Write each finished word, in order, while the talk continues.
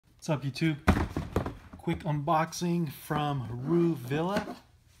What's up, YouTube? Quick unboxing from Rue Villa.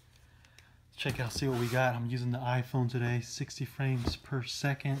 Check out, see what we got. I'm using the iPhone today, 60 frames per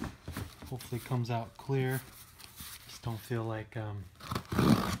second. Hopefully it comes out clear. Just don't feel like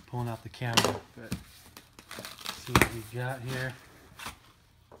pulling out the camera, but let's see what we got here.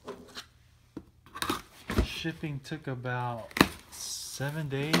 Shipping took about 7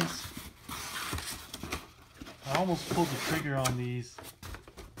 days. I almost pulled the trigger on these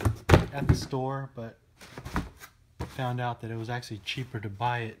at the store, but found out that it was actually cheaper to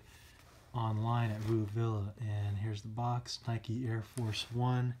buy it online at Rue Villa. And here's the box, Nike Air Force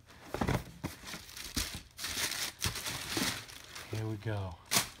One. Here we go.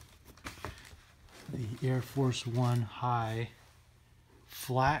 The Air Force One High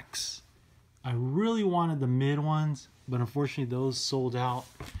Flax. I really wanted the mid ones, but unfortunately those sold out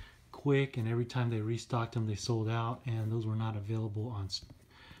quick, and every time they restocked them they sold out, and those were not available on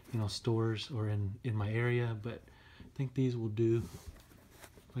stores or in my area. But I think these will do.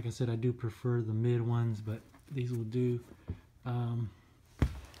 Like I said, I do prefer the mid ones, but these will do.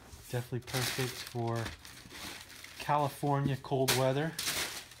 Definitely perfect for California cold weather.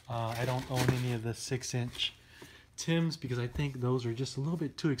 I don't own any of the 6-inch Tims because I think those are just a little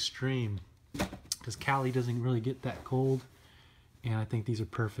bit too extreme, because Cali doesn't really get that cold, and I think these are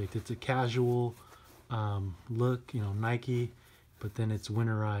perfect. It's a casual look, Nike, but then it's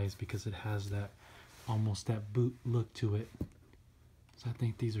winterized because it has that almost that boot look to it. So I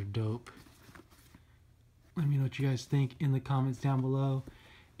think these are dope. Let me know what you guys think in the comments down below.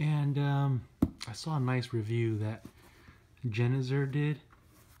 And I saw a nice review that Jenizer did,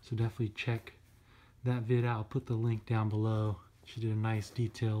 so definitely check that vid out. I'll put the link down below. She did a nice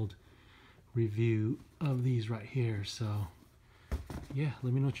detailed review of these right here. So yeah,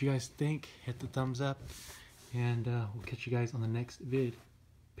 let me know what you guys think. Hit the thumbs up, and we'll catch you guys on the next vid.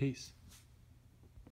 Peace.